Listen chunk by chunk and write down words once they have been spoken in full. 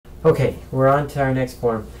Okay, we're on to our next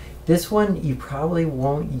form. This one you probably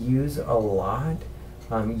won't use a lot.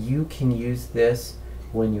 You can use this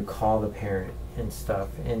when you call the parent and stuff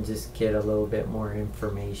and just get a little bit more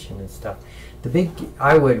information and stuff.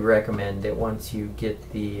 I would recommend that once you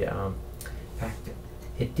get the, fact,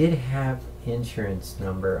 it did have insurance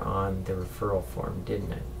number on the referral form,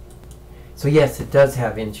 didn't it? So yes, it does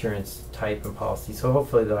have insurance type and policy. So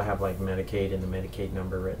hopefully they'll have like Medicaid and the Medicaid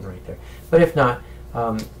number written right there. But if not,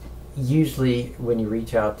 usually when you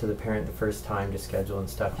reach out to the parent the first time to schedule and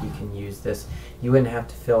stuff, you can use this. You wouldn't have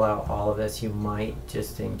to fill out all of this. You might,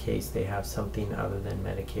 just in case they have something other than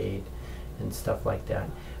Medicaid and stuff like that.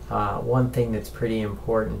 One thing that's pretty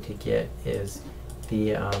important to get is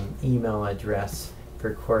the email address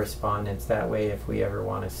for correspondence. That way if we ever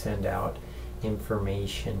want to send out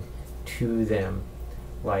information to them,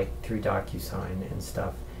 like through DocuSign and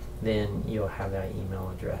stuff, then you'll have that email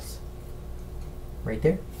address right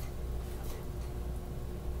there.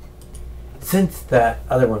 Since that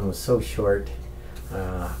other one was so short,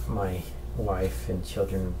 my wife and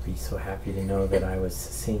children would be so happy to know that I was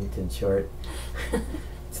succinct and short.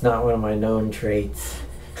 It's not one of my known traits,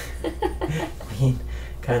 being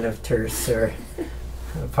kind of terse or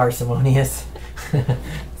parsimonious.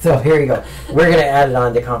 So here you go. We're going to add it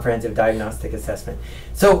on to comprehensive diagnostic assessment.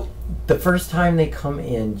 So the first time they come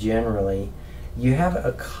in, generally, you have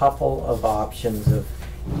a couple of options of,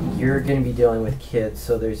 you're going to be dealing with kids,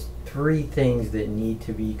 so there's 3 things that need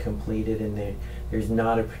to be completed, and there's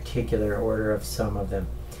not a particular order of some of them.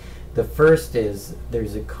 The first is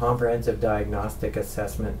there's a comprehensive diagnostic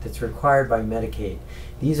assessment that's required by Medicaid.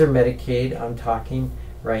 These are Medicaid I'm talking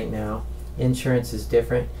right now. Insurance is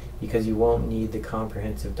different because you won't need the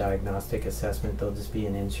comprehensive diagnostic assessment. There'll just be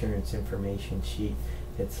an insurance information sheet.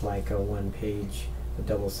 It's like a 1-page,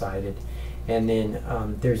 double-sided. And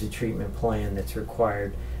then there's a treatment plan that's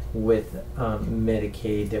required with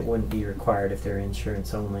Medicaid that wouldn't be required if they're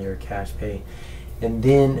insurance only or cash pay. And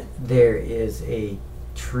then there is a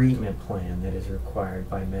treatment plan that is required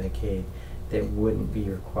by Medicaid that wouldn't be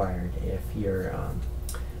required if you're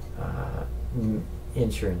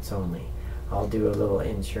insurance only. I'll do a little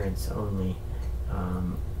insurance only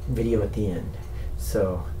video at the end.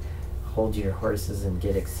 So hold your horses and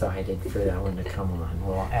get excited for that one to come on.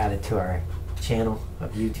 We'll add it to our channel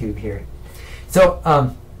of YouTube here. So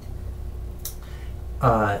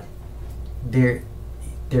there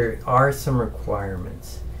are some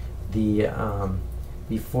requirements.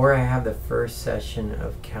 Before I have the first session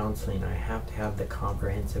of counseling, I have to have the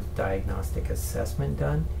comprehensive diagnostic assessment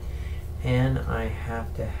done, and I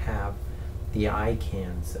have to have the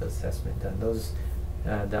ICANS assessment done.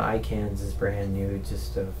 The ICANS is brand new,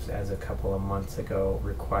 just as a couple of months ago,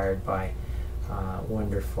 required by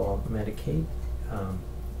wonderful Medicaid.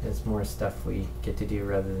 It's more stuff we get to do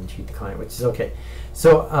rather than treat the client, which is okay.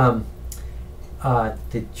 So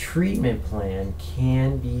the treatment plan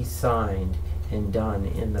can be signed and done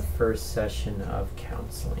in the first session of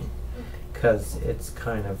counseling, because it's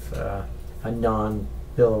kind of a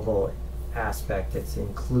non-billable aspect. It's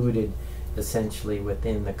included essentially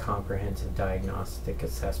within the comprehensive diagnostic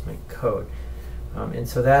assessment code. And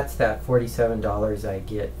so that's that $47 I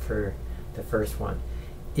get for the first one.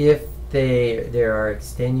 If there are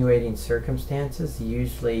extenuating circumstances,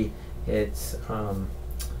 usually it's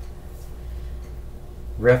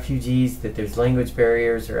refugees, that there's language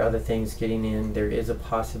barriers or other things getting in. There is a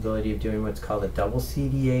possibility of doing what's called a double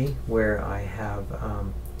CDA, where I have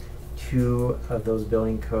 2 of those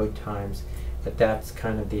billing code times, but that's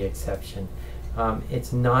kind of the exception.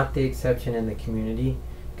 It's not the exception in the community,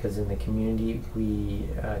 because in the community we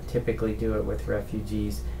typically do it with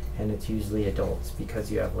refugees, and it's usually adults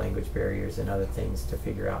because you have language barriers and other things to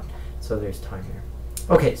figure out. So there's time there.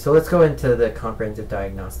 Okay, so let's go into the comprehensive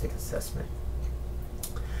diagnostic assessment.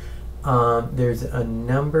 There's a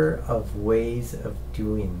number of ways of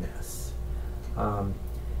doing this.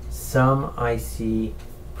 Some I see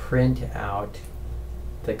print out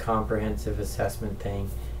the comprehensive assessment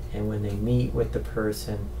thing, and when they meet with the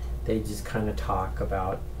person, they just kind of talk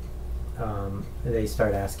about, they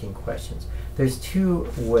start asking questions. There's 2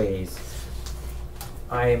 ways.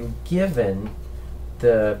 I'm given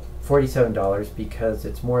the $47 because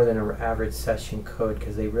it's more than an average session code,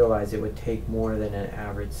 because they realize it would take more than an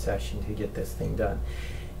average session to get this thing done.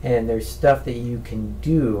 And there's stuff that you can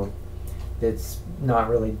do that's not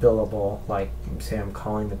really billable, like say I'm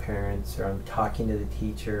calling the parents or I'm talking to the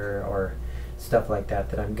teacher or stuff like that,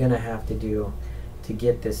 that I'm gonna have to do to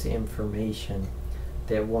get this information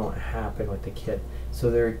that won't happen with the kid. So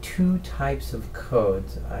there are 2 types of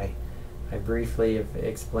codes. I briefly have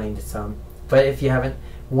explained some. But if you haven't,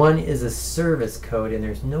 one is a service code, and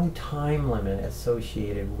there's no time limit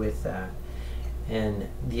associated with that. And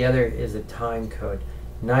the other is a time code.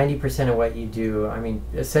 90% of what you do, I mean,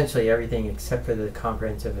 essentially everything except for the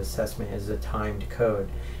comprehensive assessment is a timed code,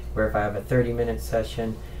 where if I have a 30-minute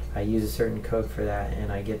session, I use a certain code for that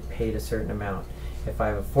and I get paid a certain amount. If I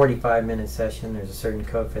have a 45-minute session, there's a certain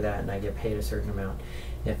code for that and I get paid a certain amount.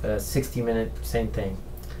 If a 60-minute, same thing.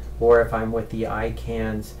 Or if I'm with the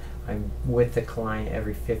ICANNs, I'm with the client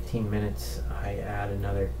every 15 minutes, I add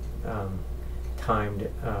another timed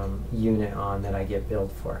unit on that I get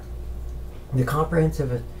billed for. The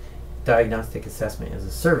comprehensive diagnostic assessment is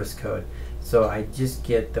a service code, so I just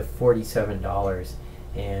get the $47,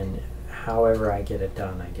 and however I get it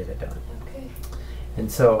done, I get it done. Okay.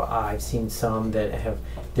 And so I've seen some that have,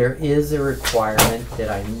 there is a requirement that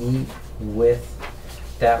I meet with.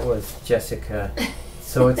 That was Jessica,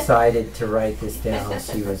 so excited to write this down.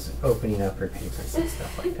 She was opening up her papers and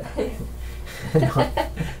stuff like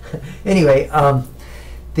that. Anyway,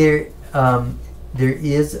 there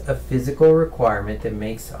is a physical requirement that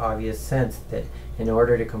makes obvious sense, that in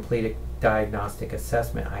order to complete a diagnostic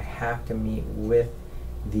assessment, I have to meet with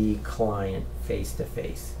the client face to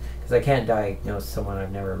face, because I can't diagnose someone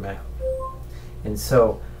I've never met. And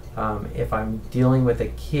so if I'm dealing with a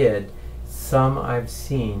kid, some I've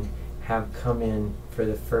seen have come in for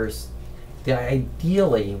the first,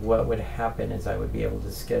 ideally what would happen is I would be able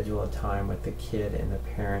to schedule a time with the kid and the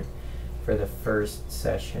parent for the first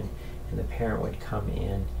session, and the parent would come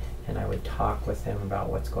in and I would talk with them about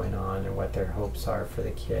what's going on and what their hopes are for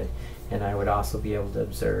the kid, and I would also be able to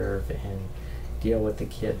observe and deal with the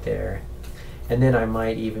kid there. And then I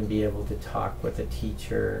might even be able to talk with a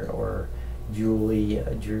teacher, or Julie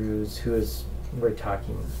Drews, who is, we're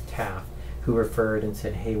talking Taft, who referred and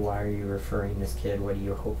said, hey, why are you referring this kid? What are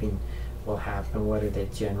you hoping will happen? What are the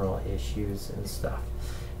general issues and stuff?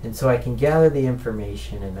 And so I can gather the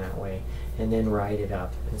information in that way and then write it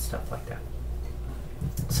up and stuff like that.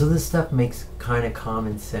 So this stuff makes kind of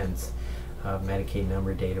common sense, Medicaid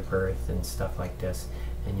number, date of birth, and stuff like this.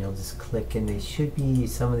 And you'll just click, and there should be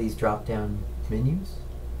some of these drop-down menus.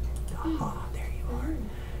 Ah, there you are.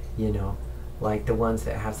 You know, like the ones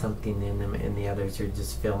that have something in them, and the others are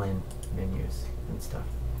just fill-in menus and stuff.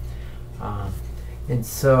 And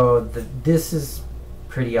so this is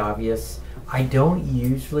pretty obvious. I don't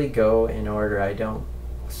usually go in order. I don't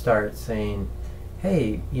start saying,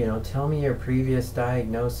 hey, you know, tell me your previous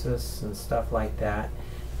diagnosis and stuff like that.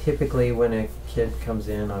 Typically when a kid comes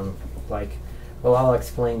in, I'm like, well, I'll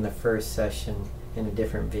explain the first session in a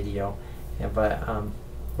different video, but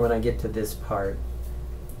when I get to this part,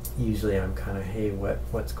 usually I'm kind of, hey,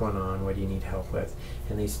 what's going on? What do you need help with?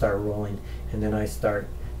 And they start rolling, and then I start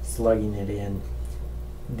slugging it in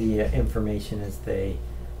the information as they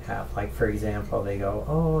have. Like, for example, they go,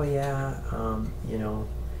 oh yeah, you know,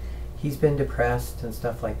 he's been depressed and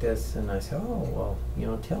stuff like this, and I say, oh, well, you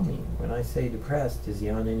know, tell me, when I say depressed, is he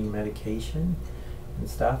on any medication and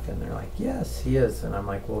stuff? And they're like, yes, he is. And I'm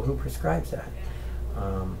like, well, who prescribes that?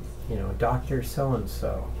 You know, Dr.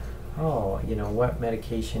 so-and-so. Oh, you know, what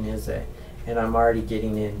medication is it? And I'm already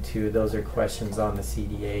getting into, those are questions on the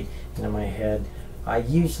CDA, and in my head, I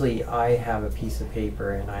have a piece of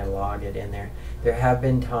paper and I log it in there. There have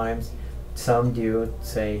been times, some do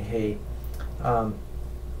say, hey,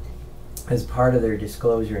 as part of their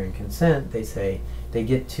disclosure and consent, they say, they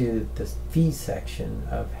get to the fee section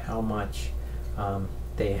of how much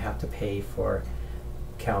they have to pay for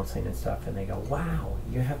counseling and stuff, and they go, wow,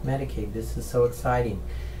 you have Medicaid, this is so exciting.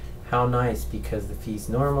 How nice, because the fee's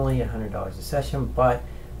normally $100 a session, but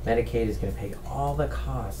Medicaid is going to pay all the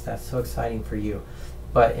costs. That's so exciting for you.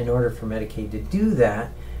 But in order for Medicaid to do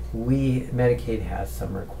that, Medicaid has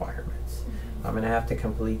some requirements. Mm-hmm. I'm going to have to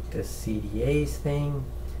complete the CDA's thing,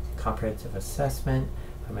 comprehensive assessment.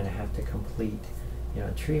 I'm going to have to complete, you know,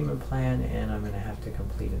 a treatment plan, and I'm going to have to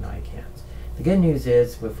complete an ICANNs. The good news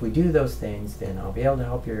is, if we do those things, then I'll be able to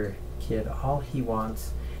help your kid all he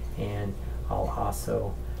wants, and I'll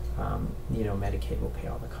also, you know, Medicaid will pay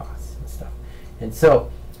all the costs and stuff. And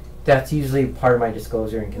so that's usually part of my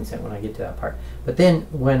disclosure and consent when I get to that part. But then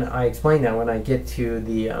when I explain that, when I get to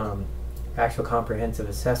the actual comprehensive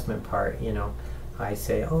assessment part, you know, I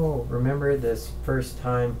say, oh, remember this first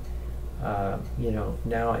time, you know,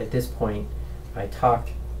 now at this point I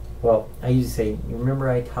talked, well, I usually say, remember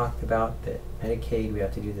I talked about the Medicaid, we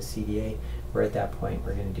have to do the CDA. We're at that point,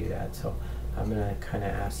 we're going to do that. So I'm going to kind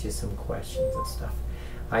of ask you some questions and stuff.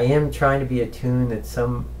 I am trying to be attuned that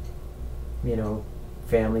some, you know,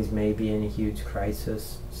 families may be in a huge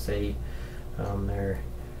crisis. Say their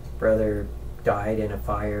brother died in a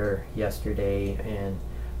fire yesterday, and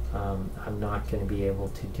I'm not going to be able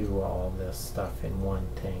to do all this stuff in one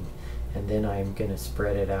thing. And then I'm going to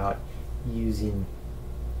spread it out using,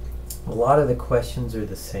 a lot of the questions are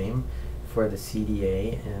the same for the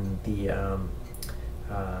CDA and the,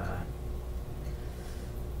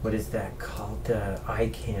 what is that called,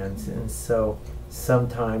 ICANS. And so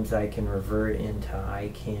sometimes I can revert into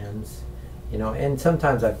ICANS, you know, and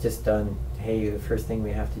sometimes I've just done, hey, the first thing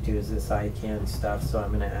we have to do is this ICANS stuff, so I'm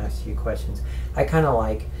going to ask you questions. I kind of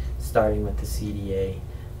like starting with the CDA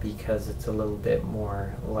because it's a little bit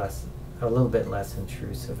less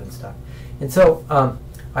intrusive and stuff. And so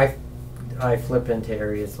I flip into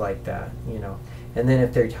areas like that, you know. And then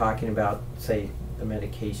if they're talking about, say, the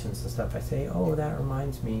medications and stuff, I say, oh, that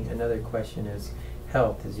reminds me, another question is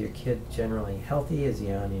health. Is your kid generally healthy? Is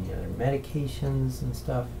he on any other medications and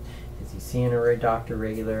stuff? Is he seeing a doctor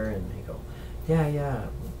regular? And they go, yeah,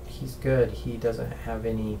 he's good. He doesn't have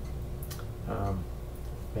any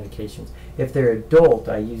medications. If they're adult,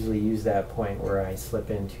 I usually use that point where I slip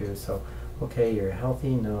into, so, okay, you're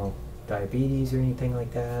healthy, no diabetes or anything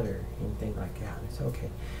like that, or anything like that. It's okay.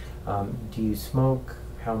 Do you smoke?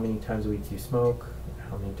 How many times a week do you smoke?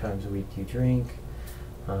 How many times a week do you drink?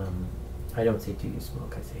 I don't say do you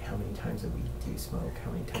smoke, I say how many times a week do you smoke?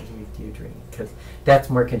 How many times a week do you drink? Because that's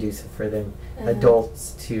more conducive for them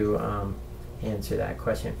adults to answer that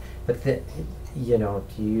question. But you know,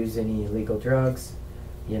 do you use any illegal drugs?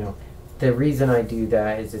 You know, the reason I do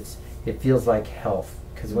that is it feels like health.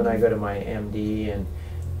 Because when I go to my MD and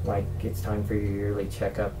like it's time for your yearly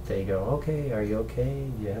checkup, they go, okay, are you okay?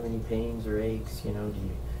 Do you have any pains or aches? You know, do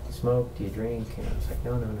you smoke? Do you drink? And I was like,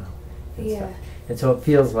 no. And stuff. And so it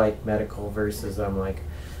feels like medical versus I'm like,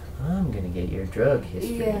 I'm going to get your drug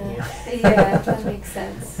history. Yeah, you know? yeah, that makes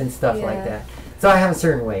sense. And stuff like that. So I have a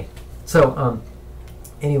certain way. So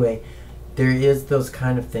anyway, there is those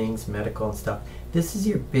kind of things, medical and stuff. This is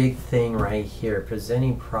your big thing right here,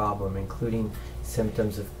 presenting problem, including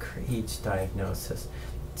symptoms of each diagnosis.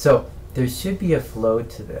 So there should be a flow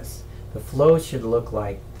to this. The flow should look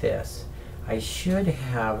like this. I should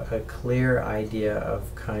have a clear idea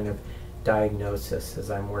of kind of diagnosis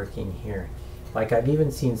as I'm working here. Like I've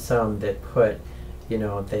even seen some that put, you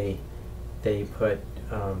know, they put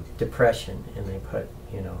depression, and they put,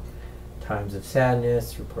 you know, times of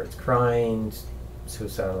sadness, reports crying,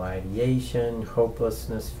 suicidal ideation,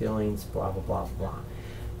 hopelessness feelings, blah, blah, blah, blah.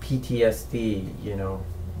 PTSD, you know,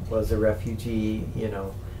 was a refugee, you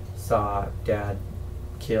know, saw dad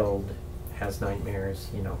killed, has nightmares,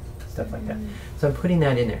 you know, stuff like that. So I'm putting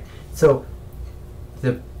that in there. So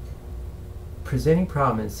the presenting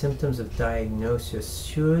problem and symptoms of diagnosis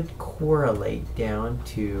should correlate down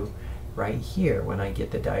to right here. When I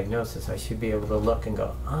get the diagnosis, I should be able to look and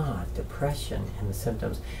go, depression and the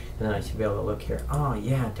symptoms. And then I should be able to look here,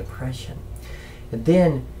 yeah, depression. And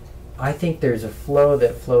then I think there's a flow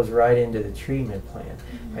that flows right into the treatment plan.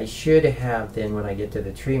 I should have then, when I get to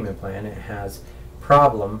the treatment plan, it has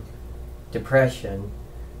problem, depression,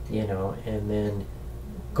 you know, and then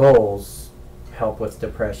goals, help with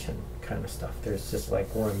depression kind of stuff. There's just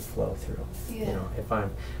like one flow through. You know, if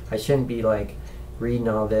I shouldn't be like reading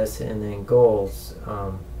all this and then goals,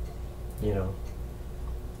 you know,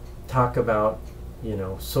 talk about, you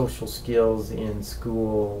know, social skills in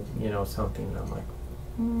school, you know, something. And I'm like,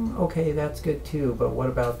 okay, that's good too, but what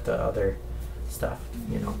about the other stuff,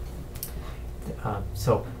 you know?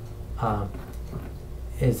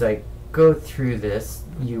 As I go through this,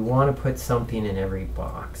 you want to put something in every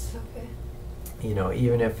box. Okay. You know,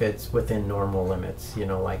 even if it's within normal limits, you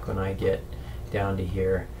know, like when I get down to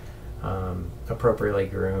here, appropriately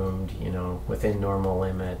groomed, you know, within normal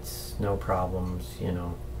limits, no problems, you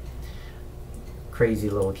know. Crazy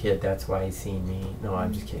little kid, that's why he's seen me. No,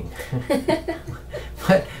 I'm just kidding.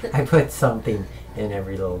 But I put something in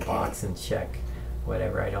every little box and check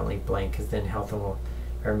whatever. I don't leave blank, because then health and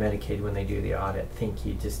or Medicaid, when they do the audit, think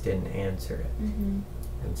you just didn't answer it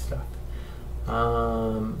and stuff.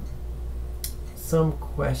 Some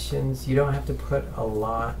questions, you don't have to put a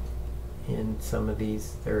lot in some of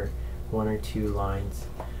these. They're 1 or 2 lines.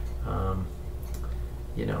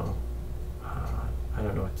 You know, I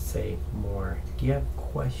don't know what to say more. Do you have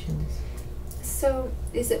questions? So,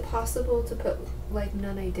 is it possible to put like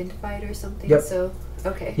none-identified or something? Yep. So,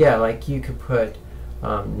 okay. Yeah, like you could put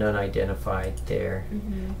none-identified there.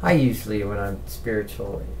 I usually, when I'm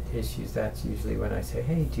spiritual issues, that's usually when I say,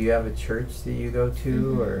 hey, do you have a church that you go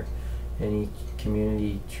to, or any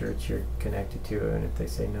community church you're connected to? And if they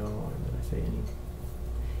say no, I'm going to say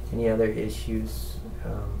any other issues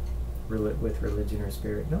with religion or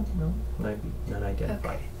spirit? No, might be none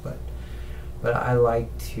identified. Okay. But But I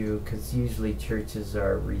like to, because usually churches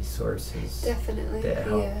are resources Definitely. that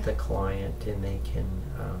help Yeah. the client, and they can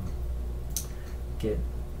get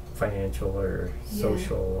financial or Yeah.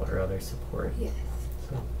 social or other support. Yes.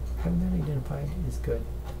 So having that identified is good.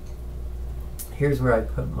 Here's where I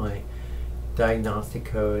put my diagnostic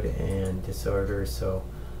code and disorder. So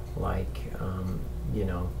like, you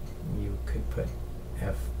know, you could put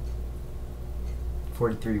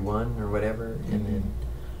F43-1 or whatever, and then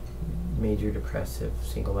major depressive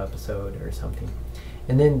single episode or something.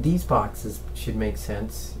 And then these boxes should make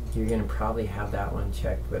sense. You're going to probably have that one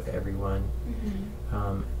checked with everyone.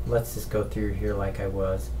 Let's just go through here like I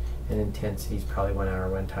was. And intensity is probably 1 hour,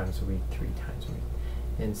 1 times a week, 3 times a week.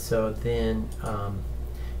 And so then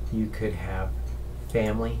you could have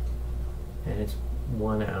family, and it's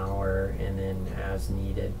 1 hour, and then as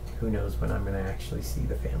needed. Who knows when I'm going to actually see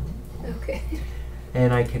the family. Okay.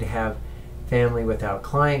 And I could have family without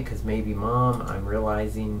client, because maybe mom, I'm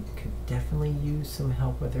realizing, could definitely use some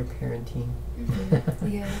help with her parenting.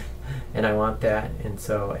 Yeah. And I want that, and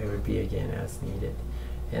so it would be again as needed.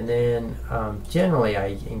 And then generally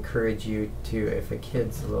I encourage you to, if a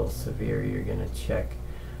kid's a little severe, you're going to check.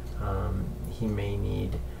 He may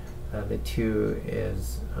need, the 2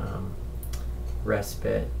 is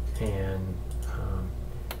respite and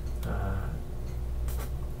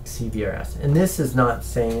CBRS. And this is not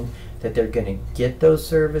saying that they're going to get those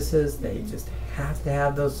services. They just have to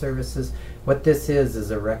have those services. What this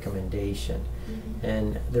is a recommendation.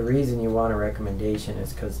 And the reason you want a recommendation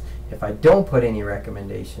is because if I don't put any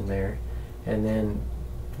recommendation there, and then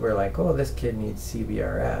we're like, oh, this kid needs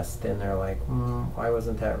CBRS, then they're like, why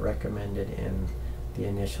wasn't that recommended in the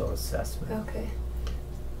initial assessment? Okay.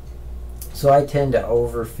 So I tend to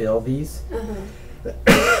overfill these.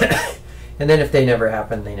 And then if they never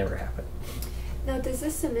happen, they never happen. Now, does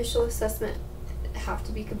this initial assessment have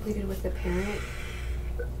to be completed with the parent?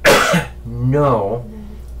 No.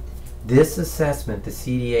 This assessment, the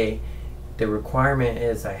CDA, the requirement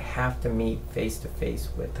is I have to meet face-to-face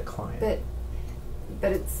with the client.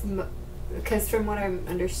 But it's because from what I'm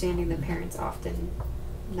understanding, the parent's often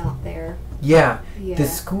not there. Yeah. Yeah. The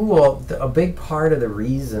school, a big part of the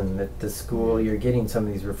reason that the school, you're getting some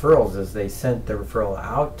of these referrals, is they sent the referral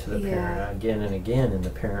out to the parent again and again, and the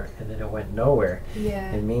parent, and then it went nowhere.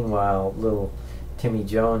 Yeah. And meanwhile, little Timmy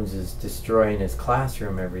Jones is destroying his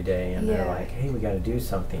classroom every day, and they're like, hey, we got to do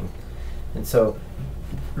something. And so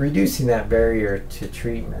reducing that barrier to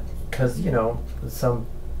treatment, because, you know, some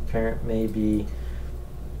parent may be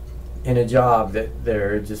in a job that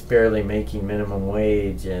they're just barely making minimum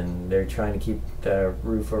wage, and they're trying to keep the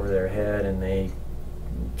roof over their head, and they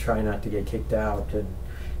try not to get kicked out, and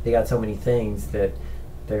they got so many things that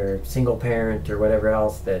they're single parent or whatever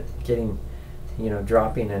else, that getting, you know,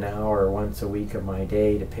 dropping an hour once a week of my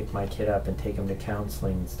day to pick my kid up and take him to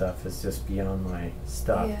counseling and stuff is just beyond my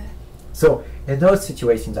stuff. Yeah. So in those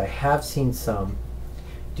situations, I have seen some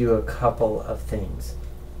do a couple of things.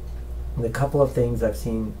 The couple of things I've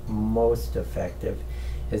seen most effective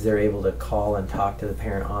is they're able to call and talk to the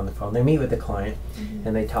parent on the phone. They meet with the client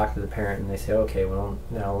and they talk to the parent, and they say, okay, well,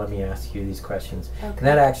 now let me ask you these questions. Okay. And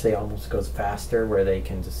that actually almost goes faster, where they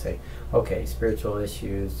can just say, okay, spiritual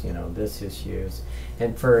issues, you know, this issues.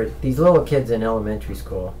 And for these little kids in elementary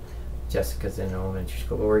school, Jessica's in elementary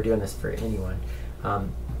school, but we're doing this for anyone,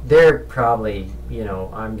 they're probably, you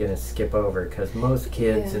know, I'm going to skip over, because most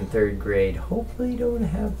kids in 3rd grade hopefully don't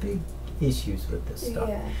have big issues with this stuff.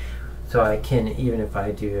 Yeah. So I can, even if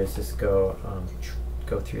I do, is just go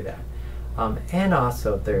through that. And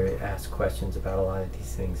also they ask questions about a lot of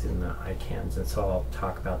these things in the ICANNs, and so I'll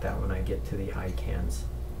talk about that when I get to the ICANNs.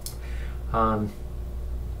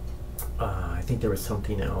 I think there was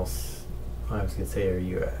something else I was going to say, or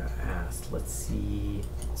you asked. Let's see.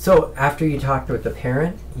 So after you talk with the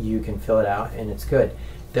parent, you can fill it out, and it's good.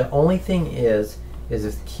 The only thing is if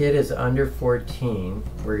the kid is under 14,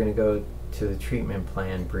 we're going to go to the treatment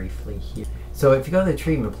plan briefly here. So if you go to the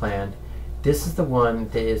treatment plan, this is the one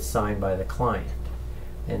that is signed by the client.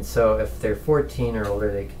 And so if they're 14 or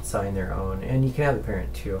older, they can sign their own, and you can have the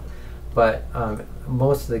parent too. But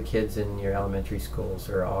most of the kids in your elementary schools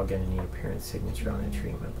are all going to need a parent's signature on the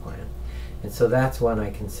treatment plan. And so that's one I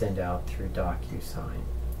can send out through DocuSign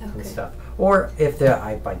and stuff. Or if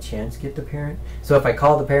I by chance get the parent, so if I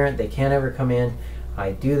call the parent, they can't ever come in,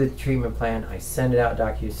 I do the treatment plan, I send it out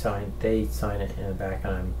DocuSign, they sign it in the back,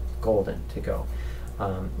 and I'm golden to go.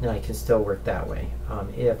 And I can still work that way.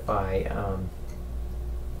 If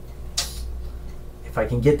I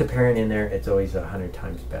can get the parent in there, it's always 100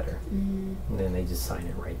 times better. And then they just sign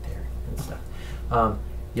it right there and stuff.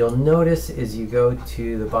 You'll notice as you go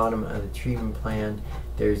to the bottom of the treatment plan,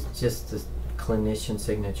 there's just a clinician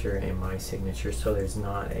signature and my signature, so there's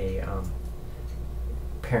not a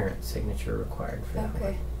parent signature required for that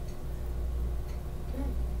Okay.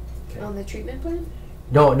 one. Okay. On the treatment plan?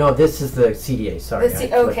 No, this is the CDA, sorry. The I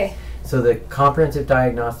flipped. okay. So the comprehensive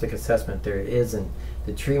diagnostic assessment, there isn't,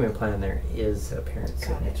 the treatment plan, there is a parent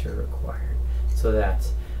Got it. signature required. So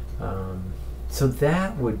that's, so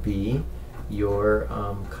that would be your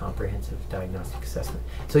comprehensive diagnostic assessment.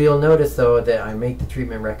 So you'll notice though that I make the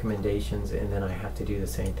treatment recommendations and then I have to do the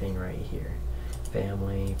same thing right here.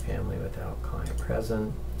 Family without client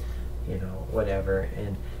present, you know, whatever.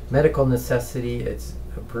 And medical necessity, it's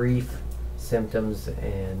a brief symptoms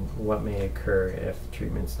and what may occur if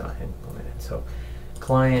treatment's not implemented. So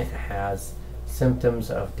client has symptoms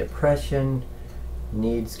of depression,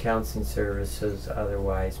 needs counseling services,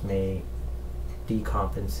 otherwise may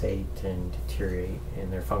decompensate and deteriorate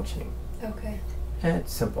in their functioning. Okay. And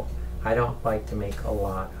it's simple. I don't like to make a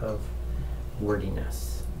lot of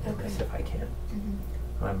wordiness in this Okay. if I can.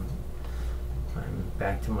 Mm-hmm. I'm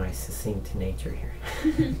back to my succinct nature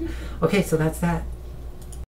here. Okay, so that's that.